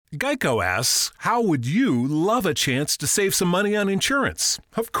Geico asks, how would you love a chance to save some money on insurance?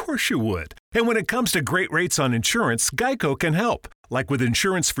 Of course you would. And when it comes to great rates on insurance, Geico can help. Like with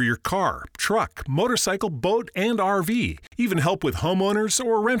insurance for your car, truck, motorcycle, boat, and RV. Even help with homeowners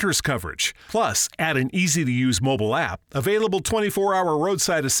or renters coverage. Plus, add an easy-to-use mobile app, available 24-hour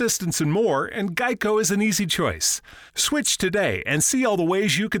roadside assistance and more, and Geico is an easy choice. Switch today and see all the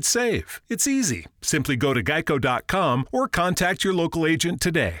ways you could save. It's easy. Simply go to geico.com or contact your local agent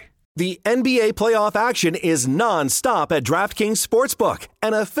today. The NBA playoff action is non-stop at DraftKings Sportsbook,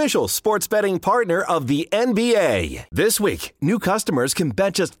 an official sports betting partner of the NBA. This week, new customers can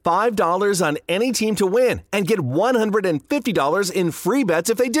bet just $5 on any team to win and get $150 in free bets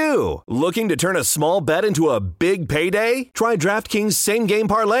if they do. Looking to turn a small bet into a big payday? Try DraftKings same-game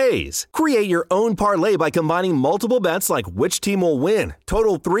parlays. Create your own parlay by combining multiple bets like which team will win,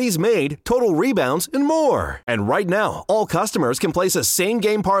 total threes made, total rebounds, and more. And right now, all customers can place a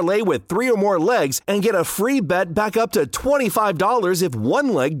same-game parlay with 3 or more legs and get a free bet back up to $25 if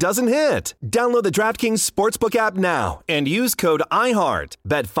one leg doesn't hit. Download the DraftKings Sportsbook app now and use code IHEART.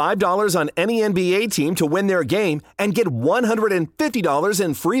 Bet $5 on any NBA team to win their game and get $150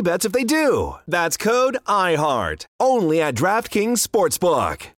 in free bets if they do. That's code IHEART. Only at DraftKings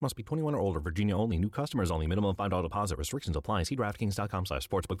Sportsbook. Must be 21 or older. Virginia only. New customers only. Minimum $5 deposit. Restrictions apply. See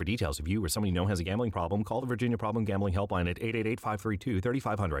DraftKings.com/sportsbook for details. If you or somebody you know has a gambling problem, call the Virginia Problem Gambling Helpline at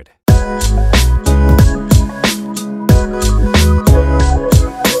 888-532-3500.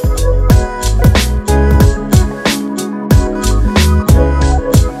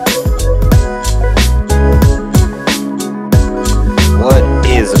 What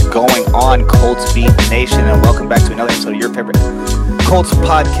is going on, Colts Beat Nation, and welcome back to another episode of your favorite Colts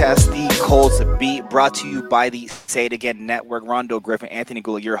podcast, The Colts Beat, brought to you by the Say It Again Network. Rondo Griffin, Anthony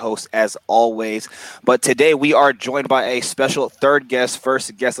Gula, your host as always. But today we are joined by a special first guest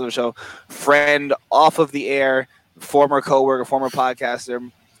of the show, friend off of the air, former coworker, former podcaster.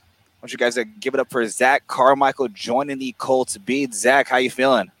 I want you guys to give it up for Zach Carmichael joining the Colts Beat. Zach, how you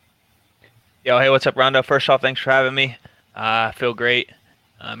feeling? Yo, hey, what's up, Rondo? First off, thanks for having me. I feel great.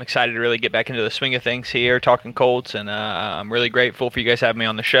 I'm excited to really get back into the swing of things here, talking Colts, and I'm really grateful for you guys having me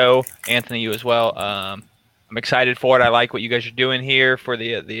on the show. Anthony, you as well. I'm excited for it. I like what you guys are doing here for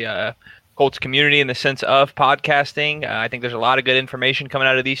the Colts community in the sense of podcasting. I think there's a lot of good information coming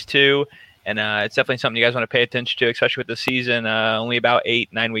out of these two, and it's definitely something you guys want to pay attention to, especially with the season only about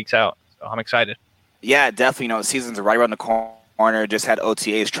 8-9 weeks out. So I'm excited. Yeah, definitely. The season's right around the corner. Just had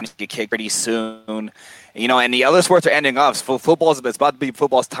OTAs trying to get kicked pretty soon. And the other sports are ending off. So it's about to be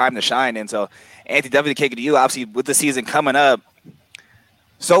football's time to shine. And so, Anthony, definitely kicking to you, obviously, with the season coming up.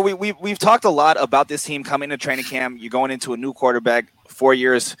 So we've talked a lot about this team coming into training camp. You're going into a new quarterback, 4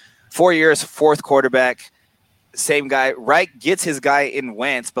 years, fourth quarterback, same guy. Reich gets his guy in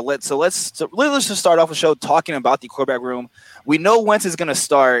Wentz. But let's just start off the show talking about the quarterback room. We know Wentz is going to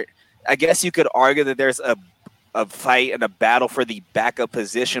start. I guess you could argue that there's a fight and a battle for the backup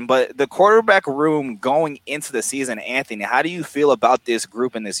position, but the quarterback room going into the season, Anthony, how do you feel about this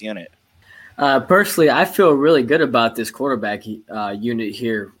group and this unit? Personally, I feel really good about this quarterback unit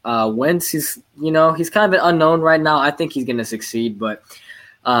here. Wentz, he's kind of an unknown right now. I think he's going to succeed, but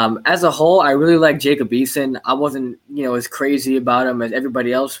as a whole, I really like Jacob Eason. I wasn't, as crazy about him as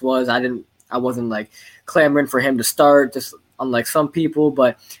everybody else was. I wasn't like clamoring for him to start, just unlike some people,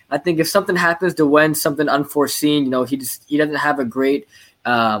 but I think if something happens to Wentz, something unforeseen, he doesn't have a great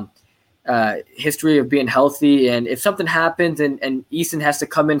history of being healthy, and if something happens and Eason has to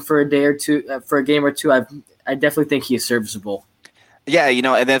come in for a day or two, for a game or two, I definitely think he is serviceable. Yeah,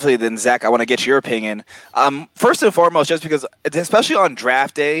 and definitely then, Zach, I want to get your opinion. First and foremost, just because, especially on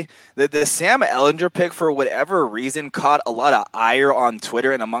draft day, the Sam Ehlinger pick, for whatever reason, caught a lot of ire on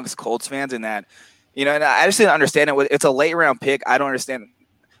Twitter and amongst Colts fans in that, and I just didn't understand it. It's a late round pick. I don't understand.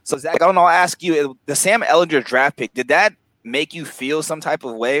 So, Zach, I don't know. I'll ask you, the Sam Ehlinger draft pick, did that make you feel some type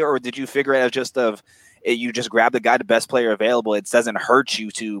of way, or did you figure it as you just grab the guy, the best player available? It doesn't hurt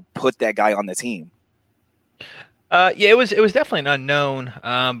you to put that guy on the team. Yeah, it was definitely an unknown.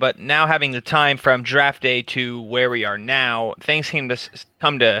 But now having the time from draft day to where we are now, things seem to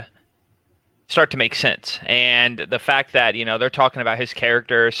come to start to make sense. And the fact that, they're talking about his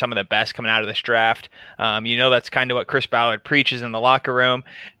character, some of the best coming out of this draft, that's kind of what Chris Ballard preaches in the locker room.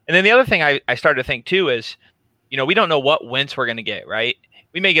 And then the other thing I started to think too is, we don't know what Wentz we're going to get, right?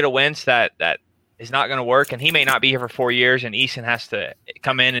 We may get a Wentz that is not going to work, and he may not be here for 4 years, and Eason has to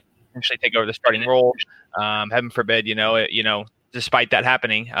come in and essentially take over the starting role. Heaven forbid, despite that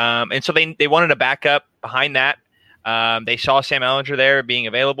happening. And so they wanted a backup behind that. They saw Sam Ehlinger there being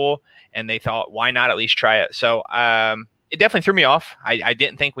available, and they thought, why not at least try it? So, it definitely threw me off. I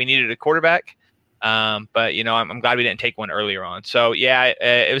didn't think we needed a quarterback. But I'm glad we didn't take one earlier on. So yeah,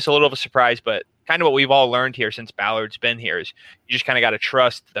 it was a little of a surprise, but kind of what we've all learned here since Ballard's been here is you just kind of got to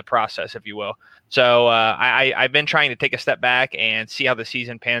trust the process, if you will. So I've been trying to take a step back and see how the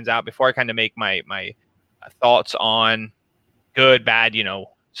season pans out before I kind of make my thoughts on good, bad,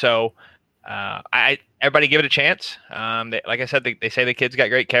 So everybody give it a chance. Like I said, they say the kid's got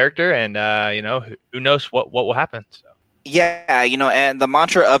great character, and who knows what will happen. So. Yeah, and the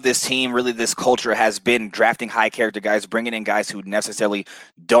mantra of this team, really this culture, has been drafting high character guys, bringing in guys who necessarily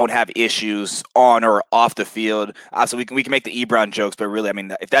don't have issues on or off the field. So we can make the Ebron jokes, but really, I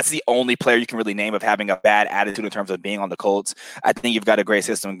mean, if that's the only player you can really name of having a bad attitude in terms of being on the Colts, I think you've got a great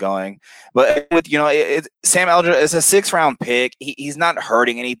system going. But with Sam Ehlinger is a 6th round pick. He's not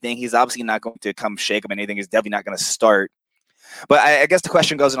hurting anything. He's obviously not going to come shake up anything. He's definitely not going to start. But I guess the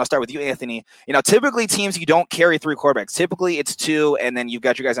question goes, and I'll start with you, Anthony. Typically teams, you don't carry 3 quarterbacks. Typically it's 2, and then you've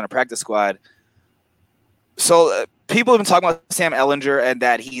got your guys on a practice squad. So people have been talking about Sam Ehlinger and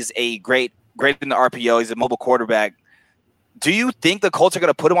that he's a great in the RPO. He's a mobile quarterback. Do you think the Colts are going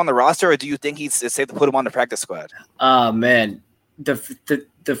to put him on the roster, or do you think it's safe to put him on the practice squad? Man,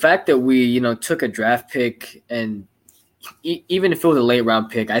 the fact that we took a draft pick, and even if it was a late round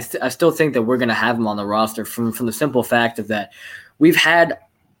pick, I still think that we're going to have him on the roster from the simple fact of that we've had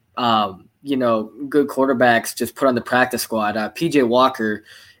good quarterbacks just put on the practice squad. PJ Walker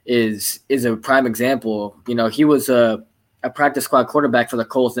is a prime example. He was a practice squad quarterback for the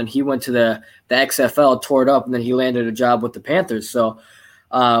Colts, and he went to the XFL, tore it up, and then he landed a job with the Panthers. So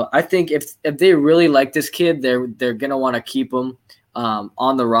I think if they really like this kid, they're going to want to keep him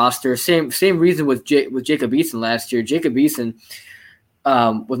on the roster. Same reason with Jacob Eason last year. Jacob Eason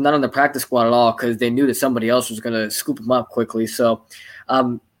was not on the practice squad at all because they knew that somebody else was going to scoop him up quickly. So,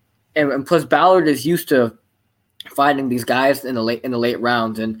 and plus Ballard is used to finding these guys in the late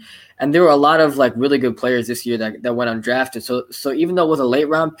rounds, and there were a lot of really good players this year that went undrafted. So even though it was a late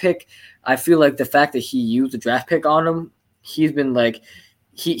round pick, I feel like the fact that he used a draft pick on him, he's been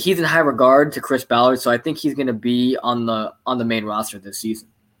he's in high regard to Chris Ballard, so I think he's going to be on the main roster this season.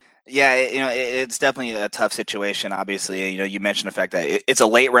 Yeah, it's definitely a tough situation. Obviously, you mentioned the fact that it's a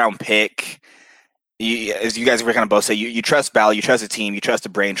late round pick. As you guys were kind of both say, you trust Ballard, you trust the team, you trust the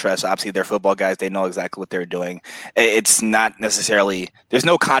brain trust. Obviously, they're football guys; they know exactly what they're doing. It's not necessarily there's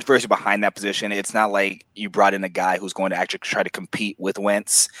no controversy behind that position. It's not like you brought in a guy who's going to actually try to compete with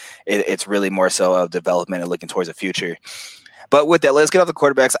Wentz. It's really more so of development and looking towards the future. But with that, let's get off the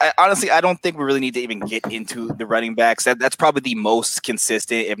quarterbacks. I don't think we really need to even get into the running backs. That's probably the most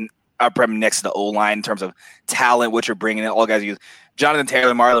consistent, probably next to the O-line in terms of talent, what you're bringing in. All guys use Jonathan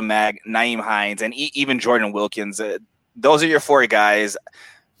Taylor, Marlon Mack, Nyheim Hines, and even Jordan Wilkins. Those are your 4 guys.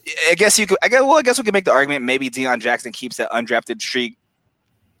 I guess we could make the argument maybe Deion Jackson keeps that undrafted streak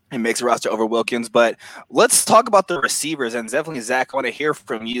and makes a roster over Wilkins. But let's talk about the receivers, and definitely, Zach, I want to hear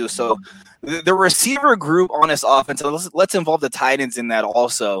from you. So the receiver group on this offense, let's involve the tight ends in that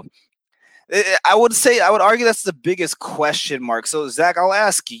also. I would argue that's the biggest question mark. So, Zach, I'll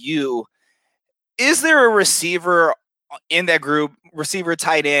ask you, is there a receiver in that group, receiver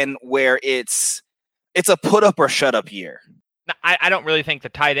tight end, where it's a put up or shut up year? I don't really think the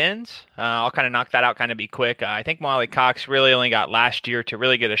tight ends. I'll kind of knock that out, kind of be quick. I think Molly Cox really only got last year to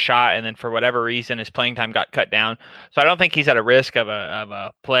really get a shot, and then for whatever reason, his playing time got cut down. So I don't think he's at a risk of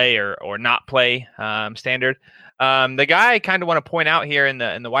a play or not play standard. The guy I kind of want to point out here in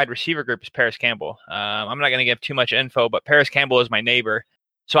the wide receiver group is Paris Campbell. I'm not going to give too much info, but Paris Campbell is my neighbor.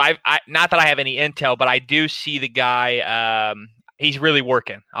 So I not that I have any intel, but I do see the guy. He's really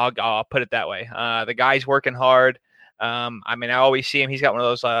working. I'll put it that way. The guy's working hard. I always see him. He's got one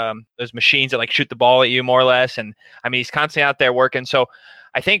of those machines that shoot the ball at you more or less. And he's constantly out there working. So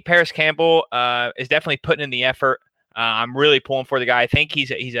I think Paris Campbell is definitely putting in the effort. I'm really pulling for the guy. I think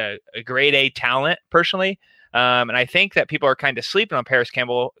he's a grade A talent personally. And I think that people are kind of sleeping on Paris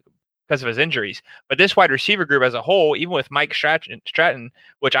Campbell because of his injuries. But this wide receiver group as a whole, even with Mike Stratton,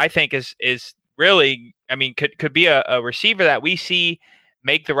 which I think is really, could be a receiver that we see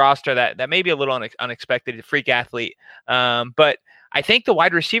make the roster that may be a little unexpected, freak athlete. But I think the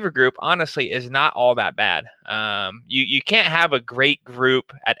wide receiver group, honestly, is not all that bad. You can't have a great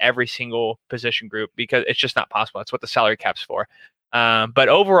group at every single position group because it's just not possible. That's what the salary cap's for. But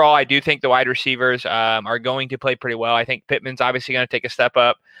overall, I do think the wide receivers are going to play pretty well. I think Pittman's obviously going to take a step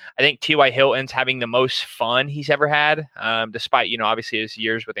up. I think T.Y. Hilton's having the most fun he's ever had, despite, obviously his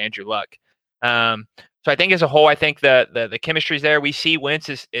years with Andrew Luck. So I think as a whole, I think the chemistry's there. We see Wentz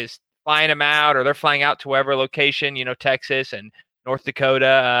is flying them out, or they're flying out to whatever location, Texas and North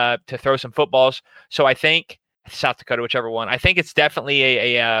Dakota, to throw some footballs. So I think South Dakota, whichever one. I think it's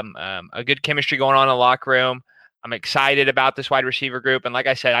definitely a good chemistry going on in the locker room. I'm excited about this wide receiver group. And like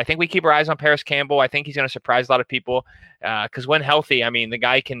I said, I think we keep our eyes on Paris Campbell. I think he's going to surprise a lot of people because when healthy, I mean, the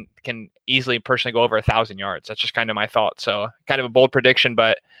guy can easily personally go over 1,000 yards. That's just kind of my thought. So kind of a bold prediction,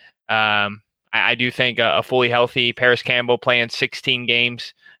 but I do think a fully healthy Paris Campbell playing 16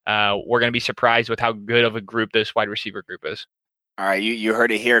 games, we're going to be surprised with how good of a group this wide receiver group is. All right, you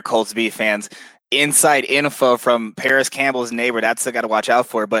heard it here, Colts B fans. Inside info from Paris Campbell's neighbor. That's the guy to watch out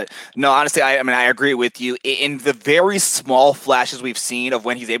for. But no, honestly, I agree with you. In the very small flashes we've seen of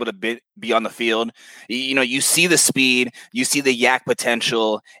when he's able to be on the field, you see the speed, you see the yak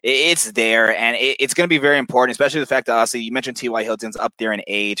potential. It's there, and it's going to be very important, especially the fact that obviously you mentioned T.Y. Hilton's up there in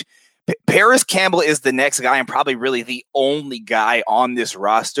age. Paris Campbell is the next guy and probably really the only guy on this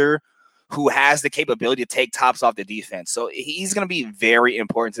roster who has the capability to take tops off the defense. So he's going to be very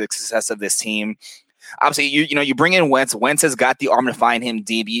important to the success of this team. Obviously, you bring in Wentz. Wentz has got the arm to find him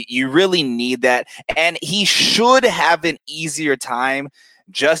deep. You really need that. And he should have an easier time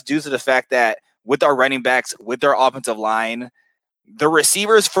just due to the fact that with our running backs, with their offensive line, the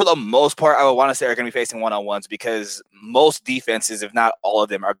receivers, for the most part, I would want to say are going to be facing one-on-ones because most defenses, if not all of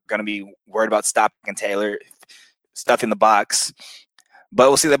them, are going to be worried about stopping Taylor, stuff in the box. But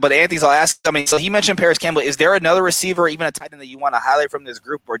we'll see that. But Anthony's, I'll ask. I mean, so he mentioned Paris Campbell. Is there another receiver, or even a tight end, that you want to highlight from this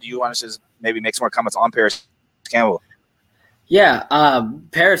group, or do you want to just maybe make some more comments on Paris Campbell? Yeah,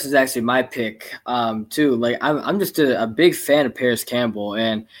 Paris is actually my pick too. Like I'm just a big fan of Paris Campbell,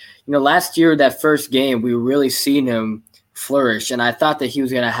 and last year that first game we really seen him flourish, and I thought that he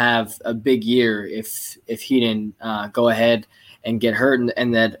was going to have a big year if he didn't go ahead and get hurt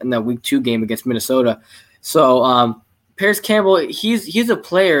in that week 2 game against Minnesota. So. Paris Campbell, he's a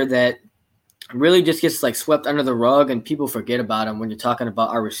player that really just gets like swept under the rug, and people forget about him when you're talking about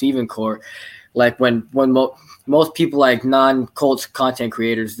our receiving core. Like when most people, like non-Colts content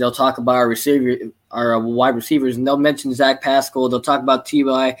creators, they'll talk about our wide receivers, and they'll mention Zach Pascal, they'll talk about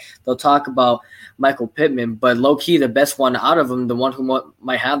T.Y., they'll talk about Michael Pittman, but low-key the best one out of them, the one who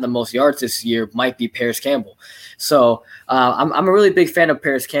might have the most yards this year, might be Paris Campbell. So I'm a really big fan of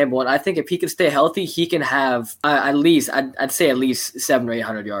Paris Campbell, and I think if he can stay healthy, he can have I'd say at least 700 or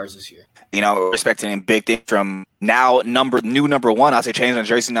 800 yards this year. Expecting big things from now new number 1. I'll say change on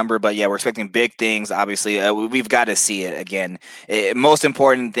jersey number, but yeah, we're expecting big things. Obviously, we've got to see it again. Most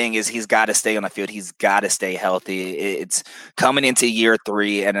important thing is he's got to stay on the field. He's got to stay healthy. It's coming into year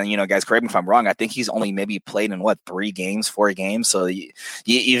 3, and guys, correct me if I'm wrong. I think he's only maybe played in 4 games. So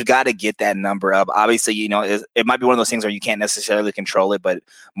you've got to get that number up. Obviously, it might be one of those things where you can't necessarily control it, but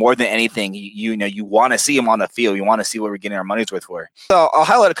more than anything, you want to see him on the field. You want to see what we're getting our money's worth for. So I'll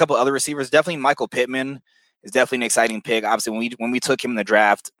highlight a couple other receivers. Definitely Michael Pittman is definitely an exciting pick. Obviously, when we took him in the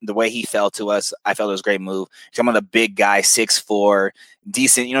draft, the way he fell to us, I felt it was a great move. Some of the big guy, 6'4",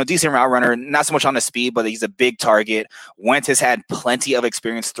 decent route runner, not so much on the speed, but he's a big target. Wentz has had plenty of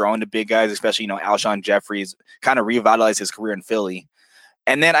experience throwing to big guys, especially, Alshon Jeffries kind of revitalized his career in Philly.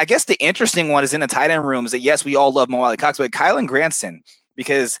 And then I guess the interesting one is in the tight end room is that, yes, we all love Mo Alley-Cox, but Kylen Granson,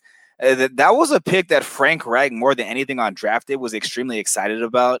 because that was a pick that Frank Reich, more than anything on draft day, was extremely excited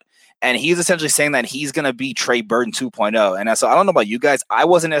about. And he's essentially saying that he's going to be Trey Burton 2.0. And so I don't know about you guys. I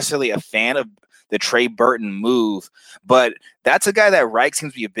wasn't necessarily a fan of the Trey Burton move, but that's a guy that Reich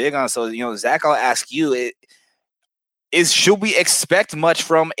seems to be big on. So, Zach, I'll ask you, should we expect much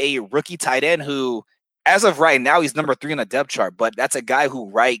from a rookie tight end who, as of right now, he's number 3 on the depth chart, but that's a guy who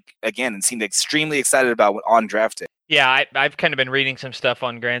Reich, again, seemed extremely excited about on draft day. Yeah, I've kind of been reading some stuff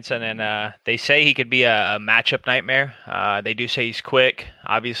on Granson, and they say he could be a matchup nightmare. They do say he's quick,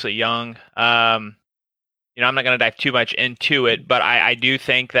 obviously young. I'm not going to dive too much into it, but I do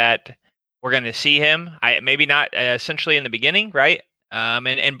think that we're going to see him. Maybe not essentially in the beginning, right?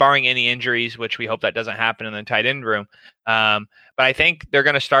 And barring any injuries, which we hope that doesn't happen in the tight end room. But I think they're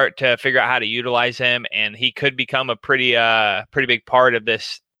going to start to figure out how to utilize him, and he could become a pretty big part of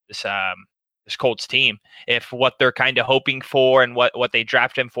this Colts team if what they're kind of hoping for and what they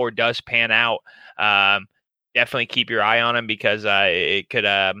draft him for does pan out. Definitely keep your eye on him because it could.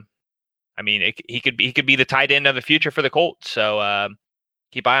 He could be the tight end of the future for the Colts. So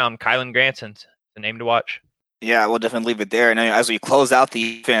keep eye on Kylen Granson's the name to watch. Yeah, we'll definitely leave it there. And as we close out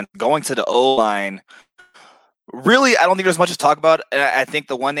the defense, going to the O-line, really, I don't think there's much to talk about. And I think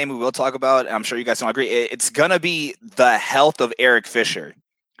the one name we will talk about, and I'm sure you guys don't agree, it's going to be the health of Eric Fisher.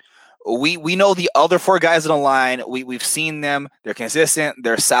 We know the other 4 guys on the line. We've seen them. They're consistent.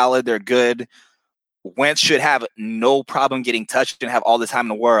 They're solid. They're good. Wentz should have no problem getting touched and have all the time in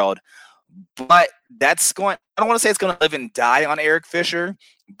the world. But I don't want to say it's going to live and die on Eric Fisher,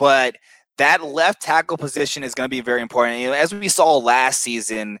 but that left tackle position is going to be very important. As we saw last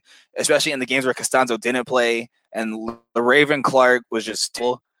season, especially in the games where Costanzo didn't play and Raven Clark was just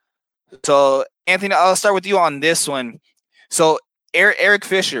so Anthony, I'll start with you on this one. So Eric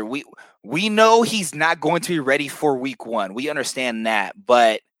Fisher, we know he's not going to be ready for week 1. We understand that,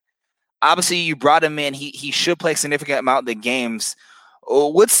 but obviously you brought him in. He should play a significant amount of the games.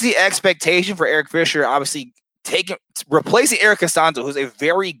 What's the expectation for Eric Fisher? Obviously, replacing Eric Costanzo, who's a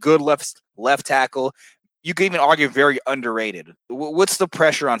very good left tackle. You could even argue very underrated. What's the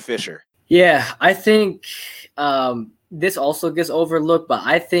pressure on Fisher? Yeah, I think this also gets overlooked, but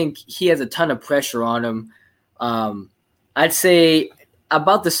I think he has a ton of pressure on him. I'd say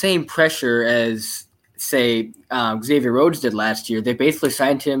about the same pressure as, say, Xavier Rhodes did last year. They basically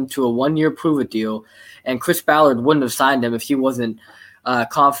signed him to a 1-year prove-it deal, and Chris Ballard wouldn't have signed him if he wasn't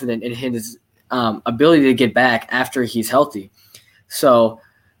confident in his ability to get back after he's healthy. So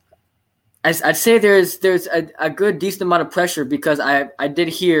I'd say there's a good, decent amount of pressure because I did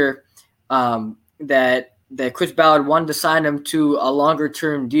hear that Chris Ballard wanted to sign him to a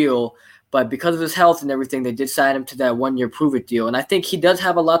longer-term deal, but because of his health and everything, they did sign him to that 1-year prove-it deal. And I think he does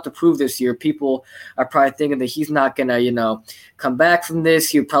have a lot to prove this year. People are probably thinking that he's not going to, come back from this.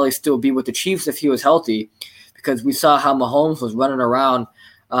 He would probably still be with the Chiefs if he was healthy, because we saw how Mahomes was running around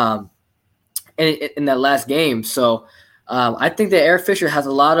in that last game. So I think that Eric Fisher has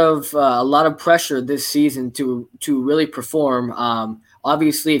a lot of pressure this season to really perform.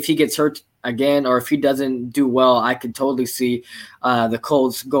 Obviously, if he gets hurt again or if he doesn't do well, I could totally see the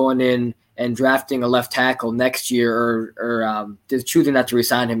Colts going in and drafting a left tackle next year, or just choosing not to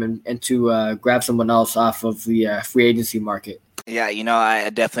resign him and to grab someone else off of the free agency market. Yeah, I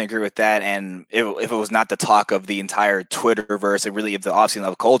definitely agree with that. And if it was not the talk of the entire Twitterverse, it really, if the offseason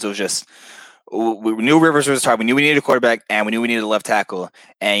of the Colts, it was just, we knew Rivers was talking. We knew we needed a quarterback, and we knew we needed a left tackle.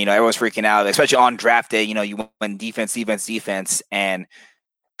 And, everyone's freaking out, especially on draft day. You went defense, and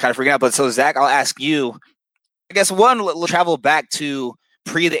kind of freaking out. But so, Zach, I'll ask you, I guess, we'll travel back to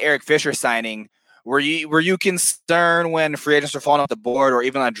pre the Eric Fisher signing. Were you concerned when free agents were falling off the board, or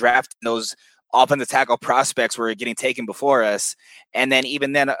even on draft, those offensive tackle prospects were getting taken before us? And then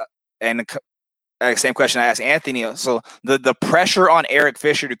even then, same question I asked Anthony. So the pressure on Eric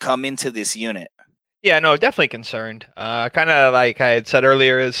Fisher to come into this unit. Yeah, no, definitely concerned. Kind of like I had said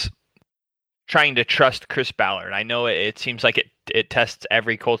earlier, is trying to trust Chris Ballard. I know it seems like it tests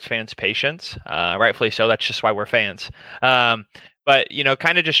every Colts fan's patience, rightfully so. That's just why we're fans. But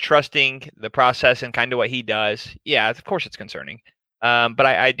kind of just trusting the process and kind of what he does. Yeah, of course it's concerning. But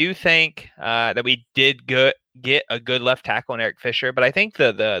I do think that we did get a good left tackle in Eric Fisher. But I think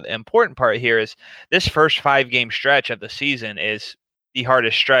the important part here is this first 5-game stretch of the season is the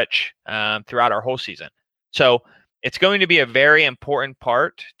hardest stretch throughout our whole season. So it's going to be a very important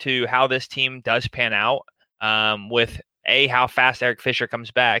part to how this team does pan out, with A, how fast Eric Fisher comes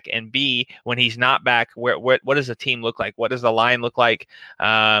back, and B, when he's not back, what does the team look like? What does the line look like?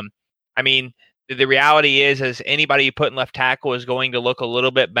 The reality is anybody you put in left tackle is going to look a little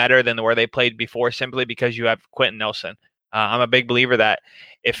bit better than where they played before, simply because you have Quentin Nelson. I'm a big believer that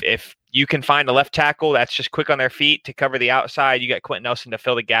if you can find a left tackle that's just quick on their feet to cover the outside, you got Quentin Nelson to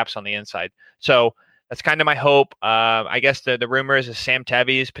fill the gaps on the inside. So that's kind of my hope. I guess the rumor is Sam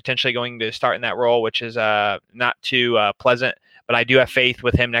Tevi is potentially going to start in that role, which is not too pleasant, but I do have faith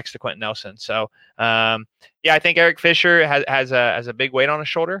with him next to Quentin Nelson. So I think Eric Fisher has a big weight on his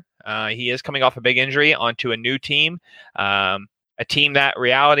shoulder. He is coming off a big injury onto a new team, a team that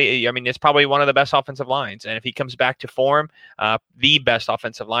it's probably one of the best offensive lines. And if he comes back to form, the best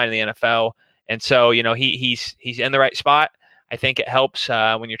offensive line in the NFL. And so, he's in the right spot. I think it helps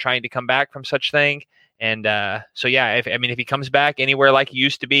when you're trying to come back from such thing. And if he comes back anywhere like he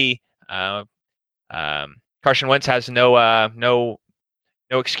used to be, Carson Wentz has no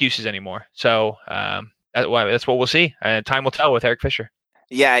excuses anymore. So that's what we'll see. Time will tell with Eric Fisher.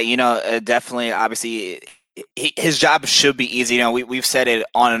 Yeah, definitely. Obviously, his job should be easy. We've said it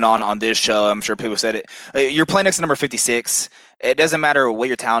on and on this show. I'm sure people said it. You're playing next to number 56. It doesn't matter what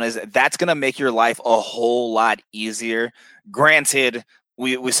your talent is. That's going to make your life a whole lot easier. Granted,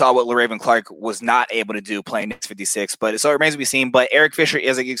 we saw what Raven Clark was not able to do playing next 56, but so it remains to be seen. But Eric Fisher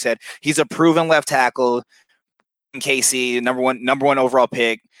is, like you said, he's a proven left tackle. KC, number one overall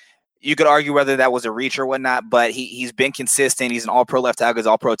pick. You could argue whether that was a reach or whatnot, but he's been consistent. He's an all-pro left tackle. He's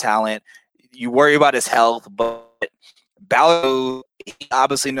all-pro talent. You worry about his health, but Ballard, he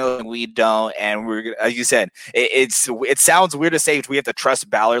obviously knows we don't. And we're, as you said, it sounds weird to say we have to trust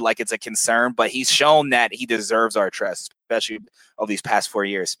Ballard like it's a concern, but he's shown that he deserves our trust, especially over these past 4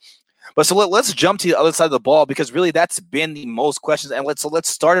 years. But so let's jump to the other side of the ball, because really that's been the most questions. And let's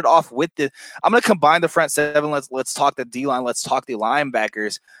start it off with I'm going to combine the front seven. Let's talk the D-line. Let's talk the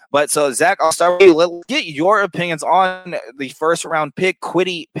linebackers. But so Zach, I'll start with you. Let's get your opinions on the first round pick,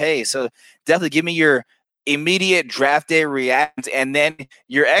 Kwity Paye. So definitely give me your immediate draft day reactions and then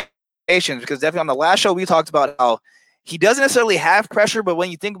your expectations, because definitely on the last show we talked about how he doesn't necessarily have pressure, but when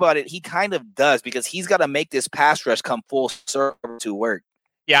you think about it, he kind of does, because he's got to make this pass rush come full circle to work.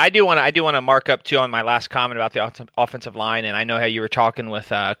 Yeah, I do want to mark up too on my last comment about the offensive line, and I know how you were talking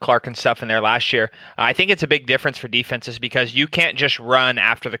with Clark and stuff in there last year. I think it's a big difference for defenses, because you can't just run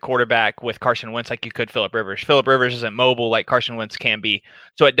after the quarterback with Carson Wentz like you could Phillip Rivers. Phillip Rivers isn't mobile like Carson Wentz can be,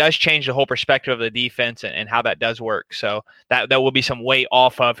 so it does change the whole perspective of the defense and how that does work. So that will be some weight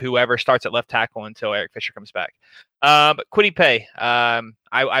off of whoever starts at left tackle until Eric Fisher comes back. But Kwity Paye,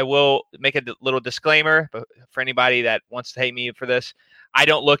 I will make a little disclaimer for anybody that wants to hate me for this. I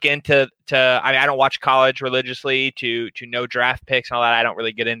don't look into I don't watch college religiously to know draft picks and all that. I don't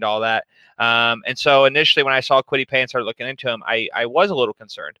really get into all that. And so initially when I saw Kwity Paye and started looking into him, I was a little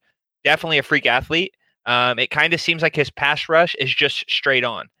concerned. Definitely a freak athlete. It kind of seems like his pass rush is just straight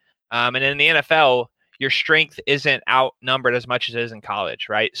on. And in the NFL, your strength isn't outnumbered as much as it is in college,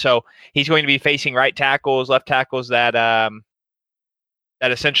 right? So he's going to be facing right tackles, left tackles that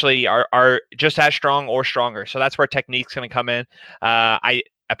essentially are just as strong or stronger. So that's where technique's going to come in.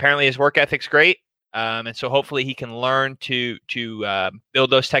 Apparently his work ethic's great. And so hopefully he can learn to build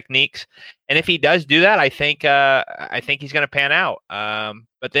those techniques. And if he does do that, I think he's going to pan out.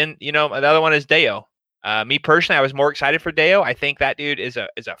 But then, the other one is Deo. Me personally, I was more excited for Deo. I think that dude is a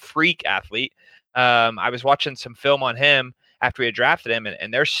freak athlete. I was watching some film on him after we had drafted him,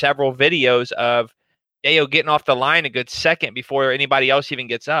 and there's several videos of Deo getting off the line a good second before anybody else even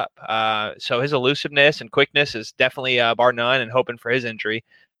gets up. So his elusiveness and quickness is definitely bar none, and hoping for his injury.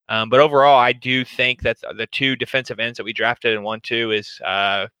 But overall, I do think that the two defensive ends that we drafted in 1-2 is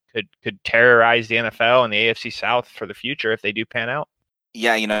could terrorize the NFL and the AFC South for the future if they do pan out.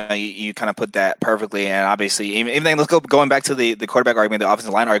 Yeah, you kind of put that perfectly, and obviously, even let's going back to the quarterback argument, the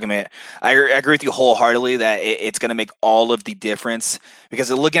offensive line argument. I agree with you wholeheartedly that it's going to make all of the difference, because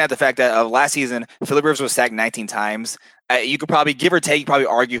looking at the fact that last season, Phillip Rivers was sacked 19 times. You could probably, give or take, you probably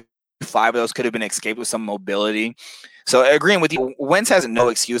argue 5 of those could have been escaped with some mobility. So agreeing with you, Wentz has no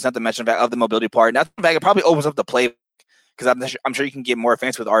excuse, not to mention the fact of the mobility part. Not the fact it probably opens up the play, because I'm sure you can get more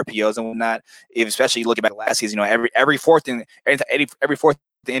offense with RPOs and whatnot. Especially looking back last season, every fourth and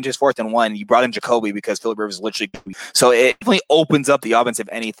inches, 4th and 1, you brought in Jacoby because Phillip Rivers literally. So it definitely opens up the offense, if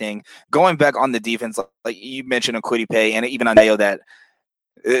anything. Going back on the defense, like you mentioned on Kwity Paye and even on Deo, that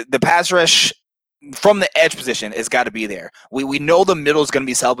the pass rush from the edge position has got to be there. We know the middle is going to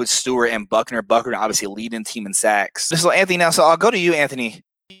be Salvage Stewart and Buckner. Buckner obviously leading team in sacks. So Anthony, now, so I'll go to you, Anthony.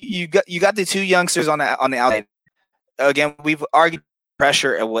 You got the 2 youngsters on the outside. Again, we've argued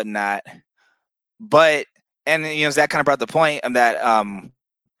pressure and whatnot, but Zach kind of brought the point of that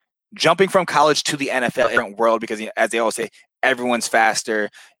jumping from college to the NFL, different world, because as they always say, everyone's faster.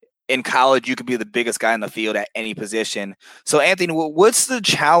 In college, you could be the biggest guy in the field at any position. So, Anthony, what's the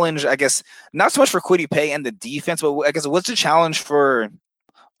challenge? I guess not so much for Kwity Paye and the defense, but I guess what's the challenge for?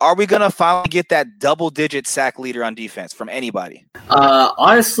 Are we gonna finally get that double-digit sack leader on defense from anybody?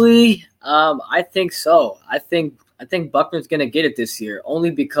 Honestly, I think so. I think Buckner's going to get it this year,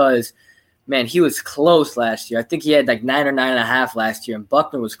 only because, man, he was close last year. I think he had like 9 or 9.5 last year, and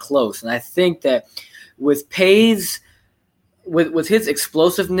Buckner was close. And I think that with Paye's, with his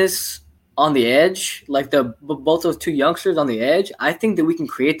explosiveness on the edge, like both those 2 youngsters on the edge, I think that we can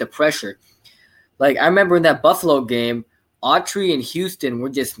create the pressure. Like, I remember in that Buffalo game, Autry and Houston were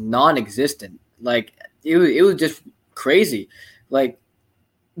just non-existent. Like, it was just crazy. Like,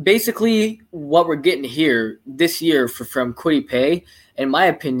 basically, what we're getting here this year from Kwity Paye, in my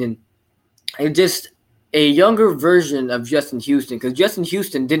opinion, is just a younger version of Justin Houston, because Justin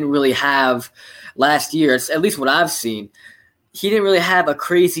Houston didn't really have last year, at least what I've seen, he didn't really have a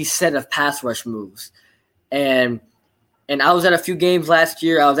crazy set of pass rush moves. And I was at a few games last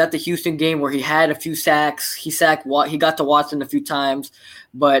year. I was at the Houston game where he had a few sacks. He got to Watson a few times,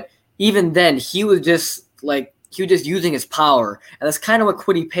 but even then, he was just using his power, and that's kind of what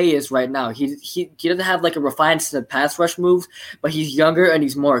Kwity Paye is right now. He doesn't have like a refined set of pass rush moves, but he's younger and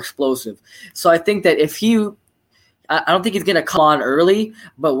he's more explosive. So I think that I don't think he's gonna come on early,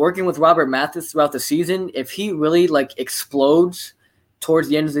 but working with Robert Mathis throughout the season, if he really explodes towards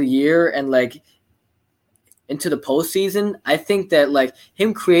the end of the year and into the postseason, I think that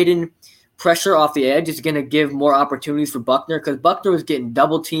him creating pressure off the edge is gonna give more opportunities for Buckner, because Buckner was getting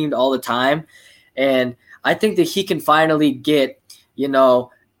double teamed all the time, and I think that he can finally get,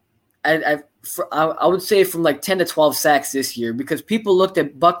 I would say from like 10 to 12 sacks this year, because people looked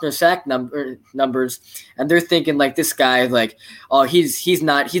at Buckner's sack numbers and they're thinking like this guy, like, oh, he's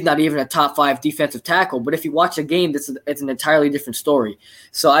not even a top 5 defensive tackle. But if you watch a game, it's an entirely different story.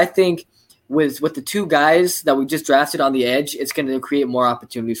 So I think with the two guys that we just drafted on the edge, it's going to create more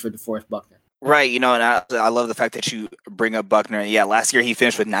opportunities for DeForest Buckner. Right, and I love the fact that you bring up Buckner. Yeah, last year he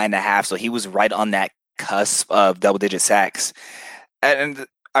finished with 9.5, so he was right on that cusp of double-digit sacks. And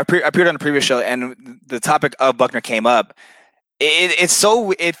I appeared on the previous show, and the topic of Buckner came up.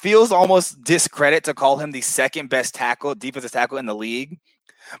 It feels almost discredit to call him the second best defensive tackle in the league.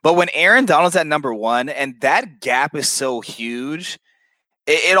 But when Aaron Donald's at number 1, and that gap is so huge,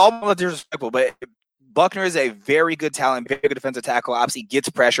 it almost disrespectful, but Buckner is a very good talent, very good defensive tackle. Obviously, gets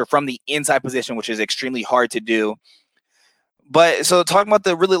pressure from the inside position, which is extremely hard to do. But so let's talk more about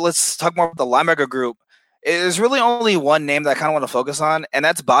the linebacker group. There's really only one name that I kind of want to focus on, and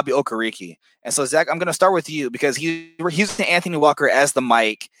that's Bobby Okereke. And so, Zach, I'm going to start with you because he's using Anthony Walker as the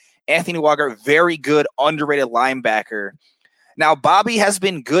mic. Anthony Walker, very good, underrated linebacker. Now, Bobby has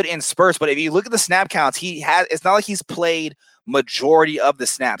been good in spurts, but if you look at the snap counts, it's not like he's played majority of the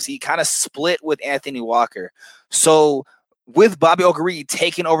snaps. He kind of split with Anthony Walker. So with Bobby Okereke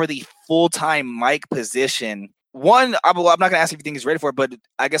taking over the full-time mic position, I'm not going to ask if you think he's ready for it, but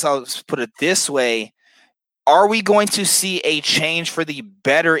I guess I'll put it this way. Are we going to see a change for the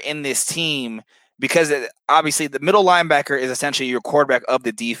better in this team? Because obviously the middle linebacker is essentially your quarterback of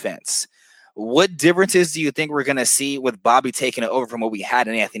the defense. What differences do you think we're going to see with Bobby taking it over from what we had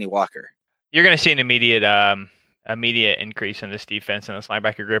in Anthony Walker? You're going to see an immediate increase in this defense and this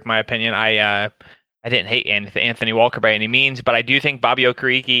linebacker group, in my opinion. I didn't hate Anthony Walker by any means, but I do think Bobby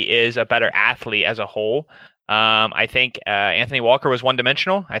Okereke is a better athlete as a whole. I think Anthony Walker was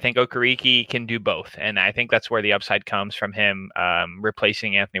one-dimensional. I think Okereke can do both, and I think that's where the upside comes from him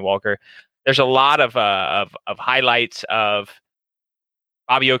replacing Anthony Walker. There's a lot of highlights of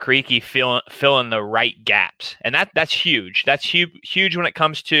Bobby Okereke filling the right gaps, and that's huge. That's huge when it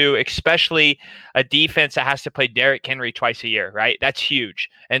comes to especially a defense that has to play Derrick Henry twice a year, right? That's huge,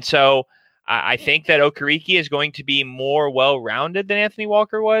 and so I think that Okereke is going to be more well-rounded than Anthony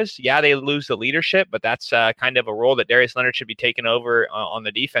Walker was. Yeah, they lose the leadership, but that's kind of a role that Darius Leonard should be taking over on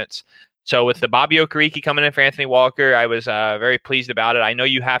the defense. So with the Bobby Okereke coming in for Anthony Walker, I was very pleased about it. I know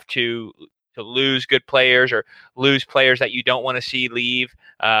you have to lose good players or lose players that you don't want to see leave,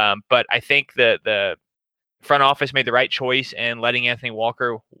 but I think the front office made the right choice in letting Anthony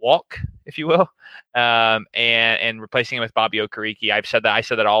Walker walk, if you will, and replacing him with Bobby Okereke. I said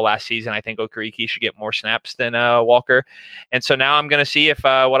that all last season. I think Okereke should get more snaps than Walker, and so now I'm going to see if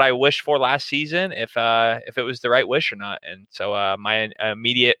what I wished for last season, if it was the right wish or not. And so my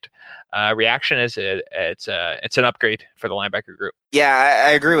immediate reaction is it's an upgrade for the linebacker group. Yeah,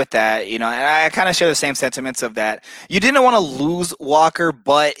 I agree with that. And I kind of share the same sentiments of that. You didn't want to lose Walker,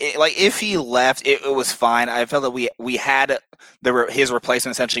 but if he left, it was fine. I felt that we had his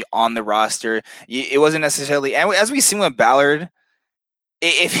replacement essentially on the roster. It wasn't necessarily, and as we've seen with Ballard,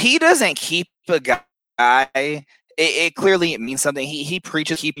 if he doesn't keep a guy, it clearly means something. He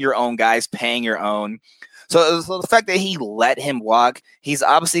preaches keep your own guys, paying your own. So the fact that he let him walk, he's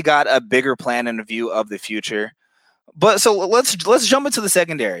obviously got a bigger plan and a view of the future. But so let's jump into the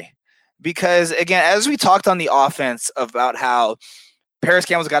secondary, because again, as we talked on the offense about how Paris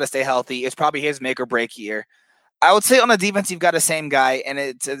Campbell's got to stay healthy, it's probably his make or break year. I would say on the defense, you've got the same guy, and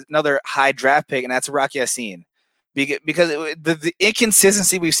it's another high draft pick, and that's Rock Ya-Sin. Because the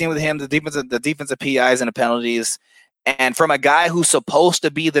inconsistency we've seen with him, the defensive PIs and the penalties, and from a guy who's supposed to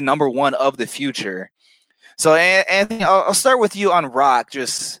be the number one of the future. So, Anthony, I'll start with you on Rock.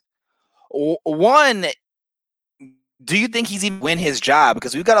 Just one, do you think he's even win his job?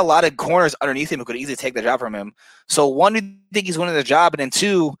 Because we've got a lot of corners underneath him who could easily take the job from him. So, one, do you think he's winning the job? And then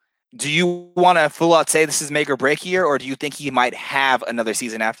two, do you want to full out say this is make or break year, or do you think he might have another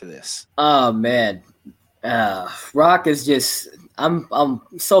season after this? Oh man, Rock is just I'm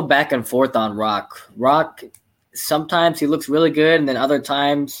so back and forth on Rock. Rock, sometimes he looks really good, and then other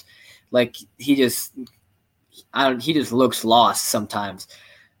times, like he just looks lost sometimes.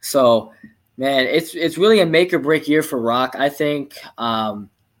 So, man, it's really a make or break year for Rock. I think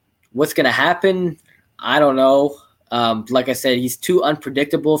what's gonna happen, I don't know. Like I said, he's too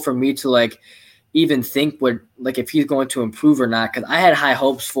unpredictable for me to even think if he's going to improve or not. Because I had high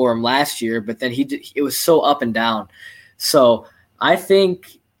hopes for him last year, but then it was so up and down. So I think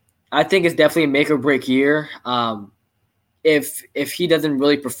it's definitely a make or break year. If he doesn't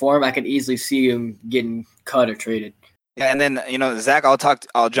really perform, I could easily see him getting cut or traded. Yeah, and then Zach,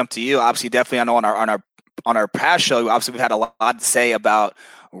 I'll jump to you. Obviously, definitely, I know on our past show, obviously we've had a lot to say about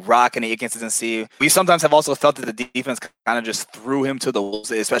Rock and the inconsistency. We sometimes have also felt that the defense kind of just threw him to the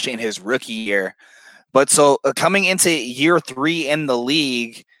wolves, especially in his rookie year. But so coming into year 3 in the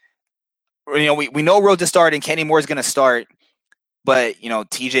league, we know Rhodes is starting, Kenny Moore is going to start, but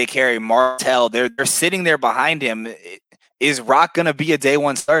TJ Carey, Martell, they're sitting there behind him. Is Rock going to be a day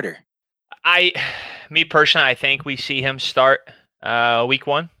one starter? Me personally, I think we see him start week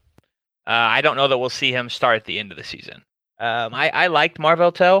 1. I don't know that we'll see him start at the end of the season. I liked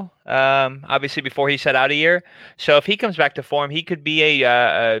Marvell Tell, obviously before he set out a year. So if he comes back to form, he could be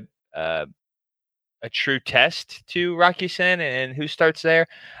a true test to Rock Ya-Sin and who starts there.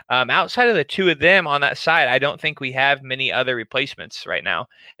 Outside of the two of them on that side, I don't think we have many other replacements right now.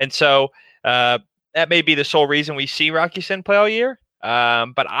 And so that may be the sole reason we see Rock Ya-Sin play all year.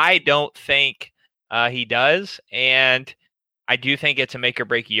 But I don't think he does. And I do think it's a make or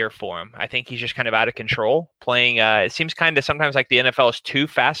break year for him. I think he's just kind of out of control playing. It seems kind of sometimes like the NFL is too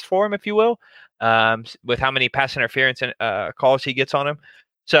fast for him, if you will, with how many pass interference and calls he gets on him.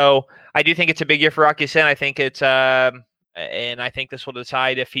 So I do think it's a big year for Rock Ya-Sin. I think it's, and I think this will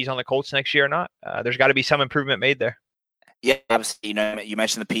decide if he's on the Colts next year or not. There's got to be some improvement made there. Yeah, obviously, you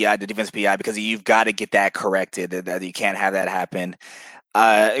mentioned the PI, the defense PI, because you've got to get that corrected. That you can't have that happen.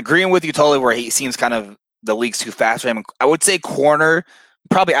 Agreeing with you totally, where he seems kind of the league's too fast for him. I would say corner,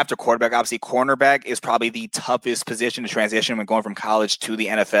 probably after quarterback. Obviously, cornerback is probably the toughest position to transition when going from college to the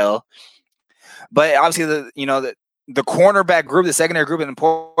NFL. But obviously, the cornerback group, the secondary group, is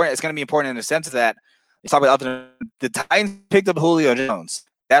important. It's going to be important in the sense that the Titans picked up Julio Jones.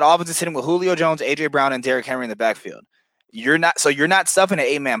 That offense is sitting with Julio Jones, AJ Brown, and Derrick Henry in the backfield. You're not stuffing an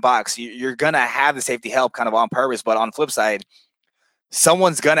 8-man box. You're going to have the safety help kind of on purpose, but on the flip side,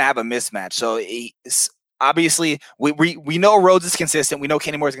 someone's going to have a mismatch. So obviously, we know Rhodes is consistent. We know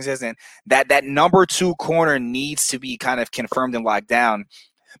Kenny Moore is consistent. That number 2 corner needs to be kind of confirmed and locked down.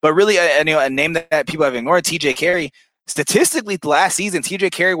 But really, a name that people have ignored, TJ Carey. Statistically, last season,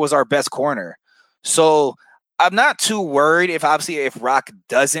 TJ Carey was our best corner. So I'm not too worried if Rock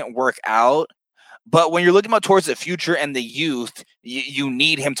doesn't work out. But when you're looking about towards the future and the youth, you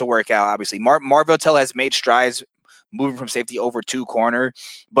need him to work out, obviously. Marvell Tell has made strides moving from safety over to corner,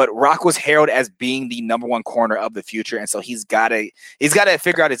 but Rock was heralded as being the number 1 corner of the future, and so he's got to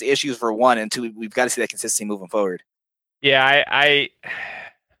figure out his issues for 1, and 2, we've got to see that consistency moving forward. Yeah, I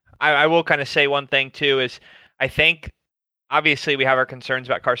will kind of say one thing too is I think obviously we have our concerns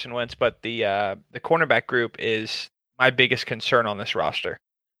about Carson Wentz, but the cornerback group is my biggest concern on this roster.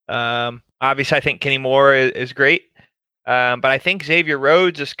 Obviously, I think Kenny Moore is great. But I think Xavier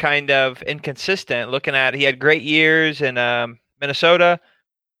Rhodes is kind of inconsistent. Looking at, he had great years in Minnesota,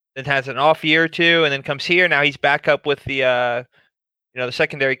 then has an off year or two, and then comes here. Now he's back up with the the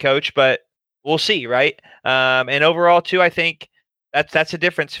secondary coach, but we'll see, right? And overall, too, I think that's a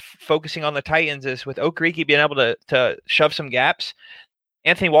difference. Focusing on the Titans is with Okereke being able to shove some gaps.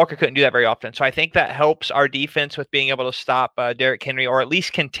 Anthony Walker couldn't do that very often. So I think that helps our defense with being able to stop Derrick Henry, or at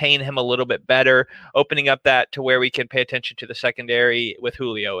least contain him a little bit better, opening up that to where we can pay attention to the secondary with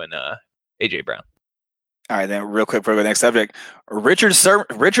Julio and AJ Brown. All right, then real quick for the next subject. Richard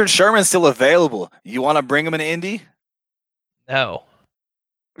Sherman's still available. You want to bring him in Indy? No.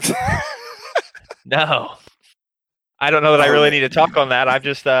 No. I don't know that I really need to talk on that. I'm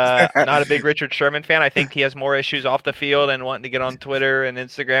just not a big Richard Sherman fan. I think he has more issues off the field and wanting to get on Twitter and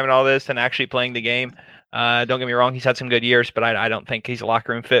Instagram and all this than actually playing the game. Don't get me wrong. He's had some good years, but I don't think he's a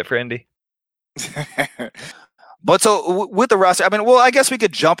locker room fit for Indy. But so with the roster, I guess we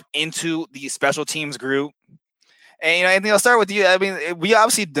could jump into the special teams group. And I think I'll start with you. We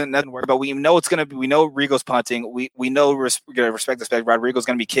obviously didn't nothing worry about. We know it's gonna be. We know Rigo's punting. We know we're gonna respect the spec. Rodrigo's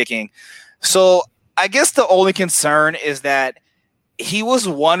gonna be kicking. So I guess the only concern is that he was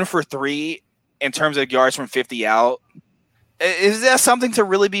 1 for 3 in terms of yards from 50 out. Is that something to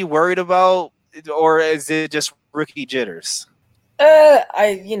really be worried about, or is it just rookie jitters?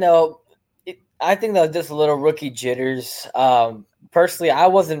 I think that was just a little rookie jitters. Personally, I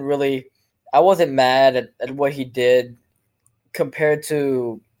wasn't mad at what he did compared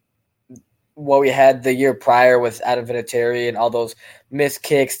to what we had the year prior with Adam Vinatieri and all those missed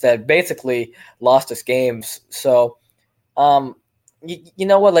kicks that basically lost us games. So, you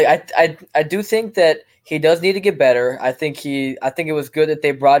know what? Like I do think that he does need to get better. I think it was good that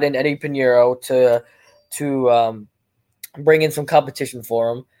they brought in Eddie Pinheiro to bring in some competition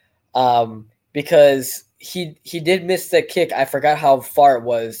for him, because he did miss that kick. I forgot how far it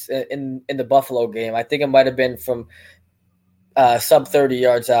was in the Buffalo game. I think it might have been from sub 30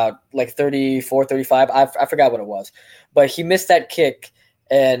 yards out, like 34, 35. I forgot what it was, but he missed that kick,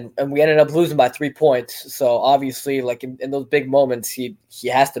 and we ended up losing by 3 points. So obviously, like in those big moments, he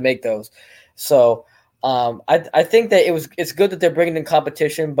has to make those. So I think that it's good that they're bringing in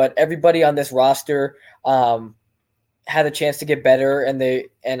competition, but everybody on this roster had a chance to get better, and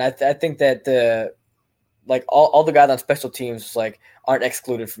I think that all the guys on special teams aren't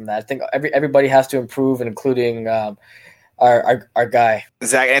excluded from that. I think everybody has to improve, and including our guy.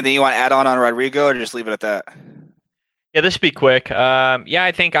 Zach, anything you want to add on Rodrigo, or just leave it at that? Yeah, this will be quick.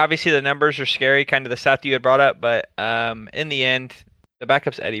 I think obviously the numbers are scary, kind of the stat you had brought up, but in the end, the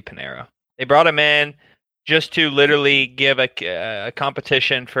backup's Eddie Pinheiro. They brought him in just to literally give a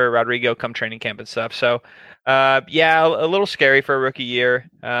competition for Rodrigo come training camp and stuff. So, a little scary for a rookie year,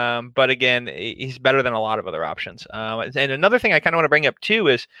 but again, he's better than a lot of other options. And another thing I kind of want to bring up too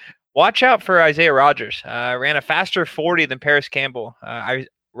is watch out for Isaiah Rodgers. Ran a faster 40 than Paris Campbell.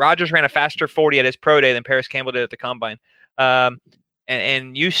 Rodgers ran a faster 40 at his pro day than Paris Campbell did at the combine.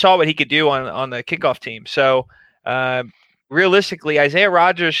 And you saw what he could do on the kickoff team. So realistically, Isaiah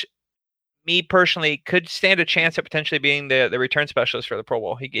Rodgers, me personally, could stand a chance at potentially being the return specialist for the Pro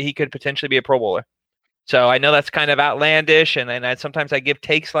Bowl. He could potentially be a Pro Bowler. So I know that's kind of outlandish, and sometimes I give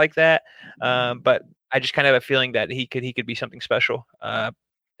takes like that. But I just kind of have a feeling that he could be something special,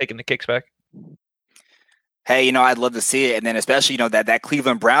 taking the kicks back. Hey, I'd love to see it, and then especially that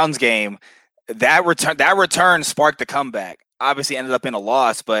Cleveland Browns game, that return sparked the comeback. Obviously, ended up in a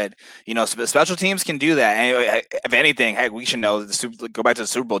loss, but special teams can do that. And if anything, heck, we should know go back to the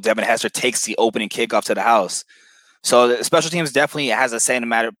Super Bowl. Devin Hester takes the opening kickoff to the house, so the special teams definitely has a say in the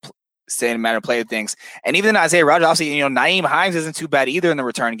matter of play of things. And even Isaiah Rodgers, obviously, Nyheim Hines isn't too bad either in the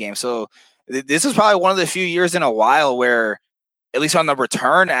return game. So this is probably one of the few years in a while where, at least on the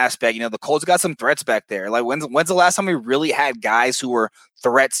return aspect, the Colts got some threats back there. Like when's the last time we really had guys who were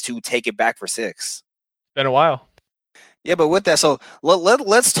threats to take it back for 6? Been a while. Yeah, but with that, so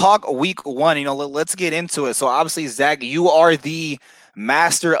let's talk week 1. Let's get into it. So obviously, Zach, you are the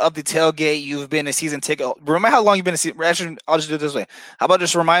master of the tailgate. You've been a season ticket. Remember how long you've been a season? Actually, I'll just do it this way. How about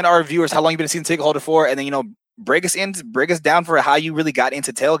just remind our viewers how long you've been a season ticket holder for, and then break us down for how you really got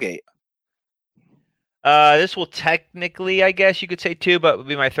into tailgate. This will technically, I guess you could say 2, but it will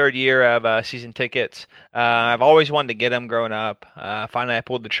be my 3rd year of season tickets. I've always wanted to get them growing up. Finally, I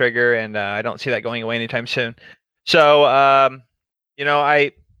pulled the trigger, and I don't see that going away anytime soon. So, I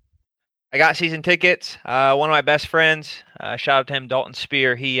got season tickets. One of my best friends, shout out to him, Dalton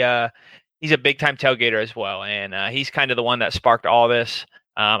Spear. He's a big time tailgater as well, and he's kind of the one that sparked all this.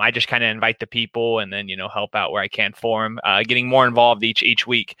 I just kind of invite the people, and then help out where I can for him, getting more involved each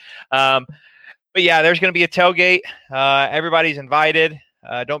week. But yeah, there's going to be a tailgate. Everybody's invited.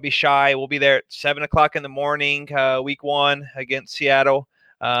 Don't be shy. We'll be there at 7:00 in the morning, week 1 against Seattle.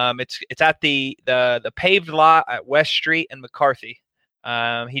 It's at the paved lot at West Street and McCarthy.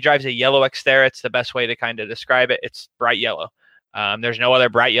 He drives a yellow Xterra. It's the best way to kind of describe it. It's bright yellow. There's no other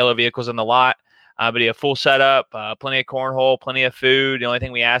bright yellow vehicles in the lot, but he has full setup, plenty of cornhole, plenty of food. The only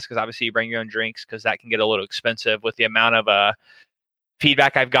thing we ask is obviously you bring your own drinks, because that can get a little expensive with the amount of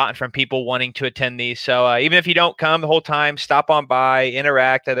feedback I've gotten from people wanting to attend these. So even if you don't come the whole time, stop on by,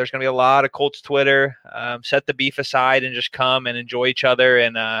 interact. There's going to be a lot of Colts Twitter. Set the beef aside and just come and enjoy each other.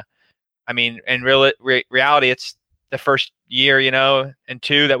 And in reality, it's the first year, and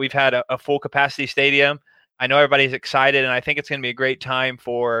 2 that we've had a full capacity stadium. I know everybody's excited, and I think it's going to be a great time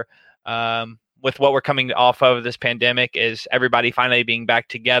for, with what we're coming off of this pandemic, is everybody finally being back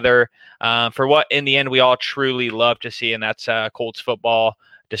together for what in the end we all truly love to see, and that's Colts football,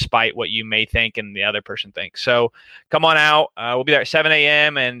 despite what you may think and the other person thinks. So come on out. We'll be there at 7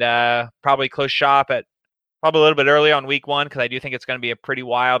 a.m. and probably close shop at probably a little bit early on week 1, because I do think it's going to be a pretty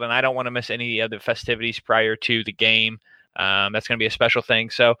wild, and I don't want to miss any of the festivities prior to the game. That's going to be a special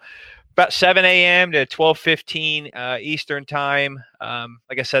thing. So about 7 a.m. to 12:15 Eastern time.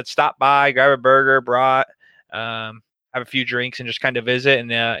 Like I said, stop by, grab a burger, brat, have a few drinks, and just kind of visit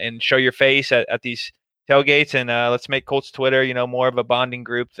and show your face at these tailgates. And let's make Colts Twitter, more of a bonding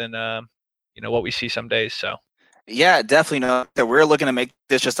group than what we see some days. So yeah, definitely know that we're looking to make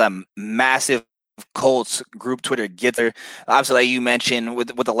this just a massive Colts group Twitter get there. Obviously, like you mentioned, with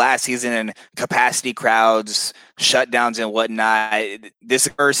the last season and capacity crowds, shutdowns and whatnot, this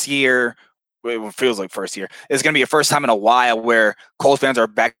first year, it feels like first year, it's going to be a first time in a while where Colts fans are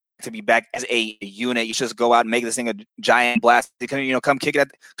back to be back as a unit. You should just go out and make this thing a giant blast. You can, come kick the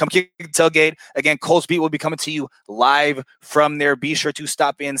tailgate. Again, Colts Beat will be coming to you live from there. Be sure to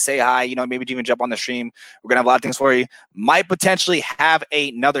stop in, say hi, maybe even jump on the stream. We're going to have a lot of things for you. Might potentially have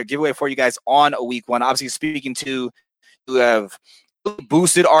another giveaway for you guys on week 1. Obviously, speaking to who have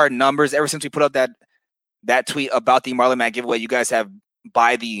boosted our numbers ever since we put up that tweet about the Marlon Mack giveaway. You guys have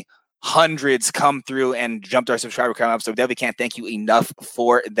by the hundreds come through and jumped our subscriber count up. So definitely can't thank you enough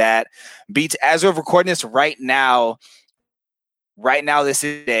for that. Beats, as we're recording this right now, this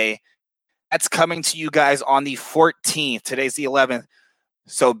is today. That's coming to you guys on the 14th. Today's the 11th.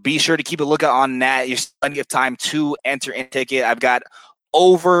 So be sure to keep a lookout on that. You're still plenty of time to enter in ticket. I've got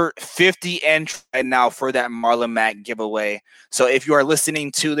over 50 entries right now for that Marlon Mack giveaway. So if you are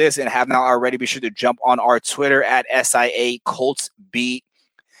listening to this and have not already, be sure to jump on our Twitter at SIA Colts Beat.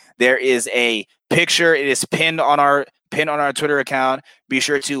 There is a picture. It is pinned on our Twitter account. Be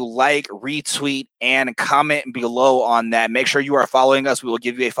sure to like, retweet, and comment below on that. Make sure you are following us. We will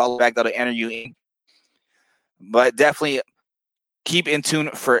give you a follow back that'll enter you in. But definitely keep in tune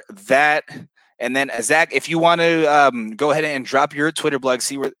for that. And then Zach, if you want to go ahead and drop your Twitter blog,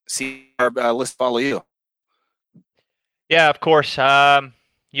 see our list follow you. Yeah, of course.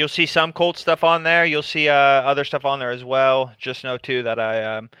 You'll see some Colts stuff on there. You'll see other stuff on there as well. Just know too that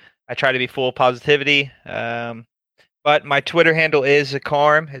I try to be full of positivity. But my Twitter handle is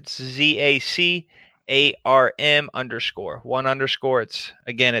Zakarm. It's ZACARM _ 1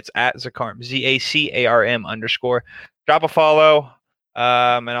 _. It's at Zakarm. ZACARM _ Drop a follow.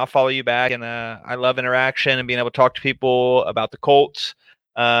 And I'll follow you back. And I love interaction and being able to talk to people about the Colts.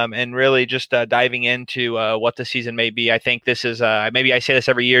 And really just diving into what the season may be. I think this is maybe I say this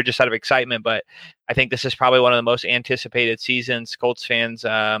every year just out of excitement, but I think this is probably one of the most anticipated seasons Colts fans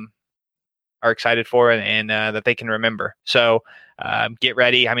are excited for and that they can remember. So get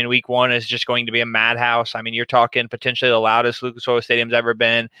ready. I mean, week 1 is just going to be a madhouse. I mean, you're talking potentially the loudest Lucas Oil Stadium's ever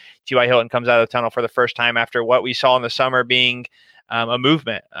been. T.Y. Hilton comes out of the tunnel for the first time after what we saw in the summer being a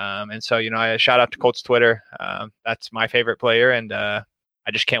movement. And so, I shout out to Colts Twitter. That's my favorite player. And I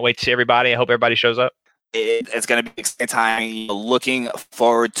just can't wait to see everybody. I hope everybody shows up. It's going to be exciting time. Looking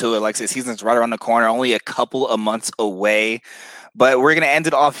forward to it. Like I said, season's right around the corner, only a couple of months away. But we're going to end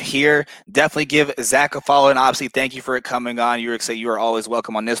it off here. Definitely give Zach a follow. And obviously, thank you for coming on. You are always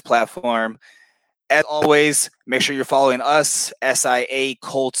welcome on this platform. As always, make sure you're following us, SIA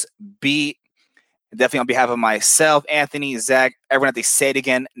Colts Beat. Definitely on behalf of myself, Anthony, Zach, everyone at the Say It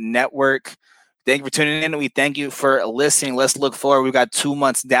Again Network. Thank you for tuning in. We thank you for listening. Let's look forward. We've got 2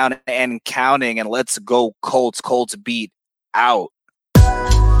 months down and counting, and let's go Colts. Colts Beat out.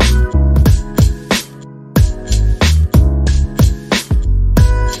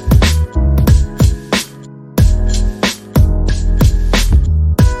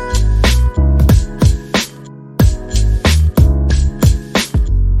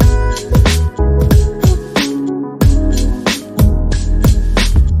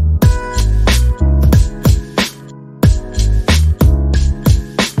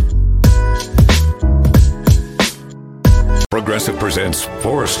 Progressive presents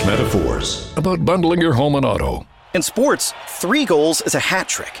Forced Metaphors about bundling your home and auto. In sports, 3 goals is a hat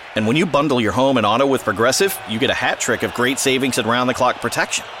trick. And when you bundle your home and auto with Progressive, you get a hat trick of great savings and round-the-clock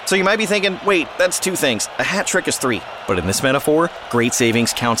protection. So you might be thinking, wait, that's 2 things. A hat trick is 3. But in this metaphor, great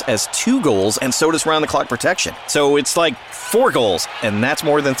savings counts as 2 goals, and so does round-the-clock protection. So it's like 4 goals, and that's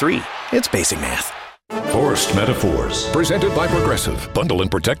more than 3. It's basic math. Forced Metaphors. Presented by Progressive. Bundle and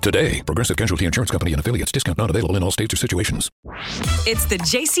protect today. Progressive Casualty Insurance Company and affiliates. Discount not available in all states or situations. It's the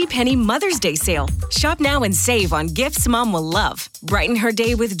JCPenney Mother's Day sale. Shop now and save on gifts mom will love. Brighten her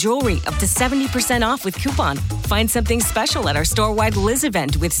day with jewelry up to 70% off with coupon. Find something special at our store-wide Liz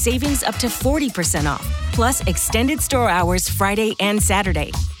event with savings up to 40% off. Plus extended store hours Friday and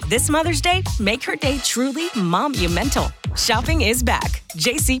Saturday. This Mother's Day, make her day truly monumental. Shopping is back.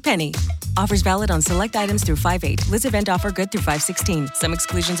 JCPenney. Offers valid on select items through 5/8. Liz event offer good through 5/16. Some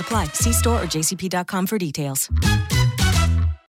exclusions apply. See store or jcp.com for details.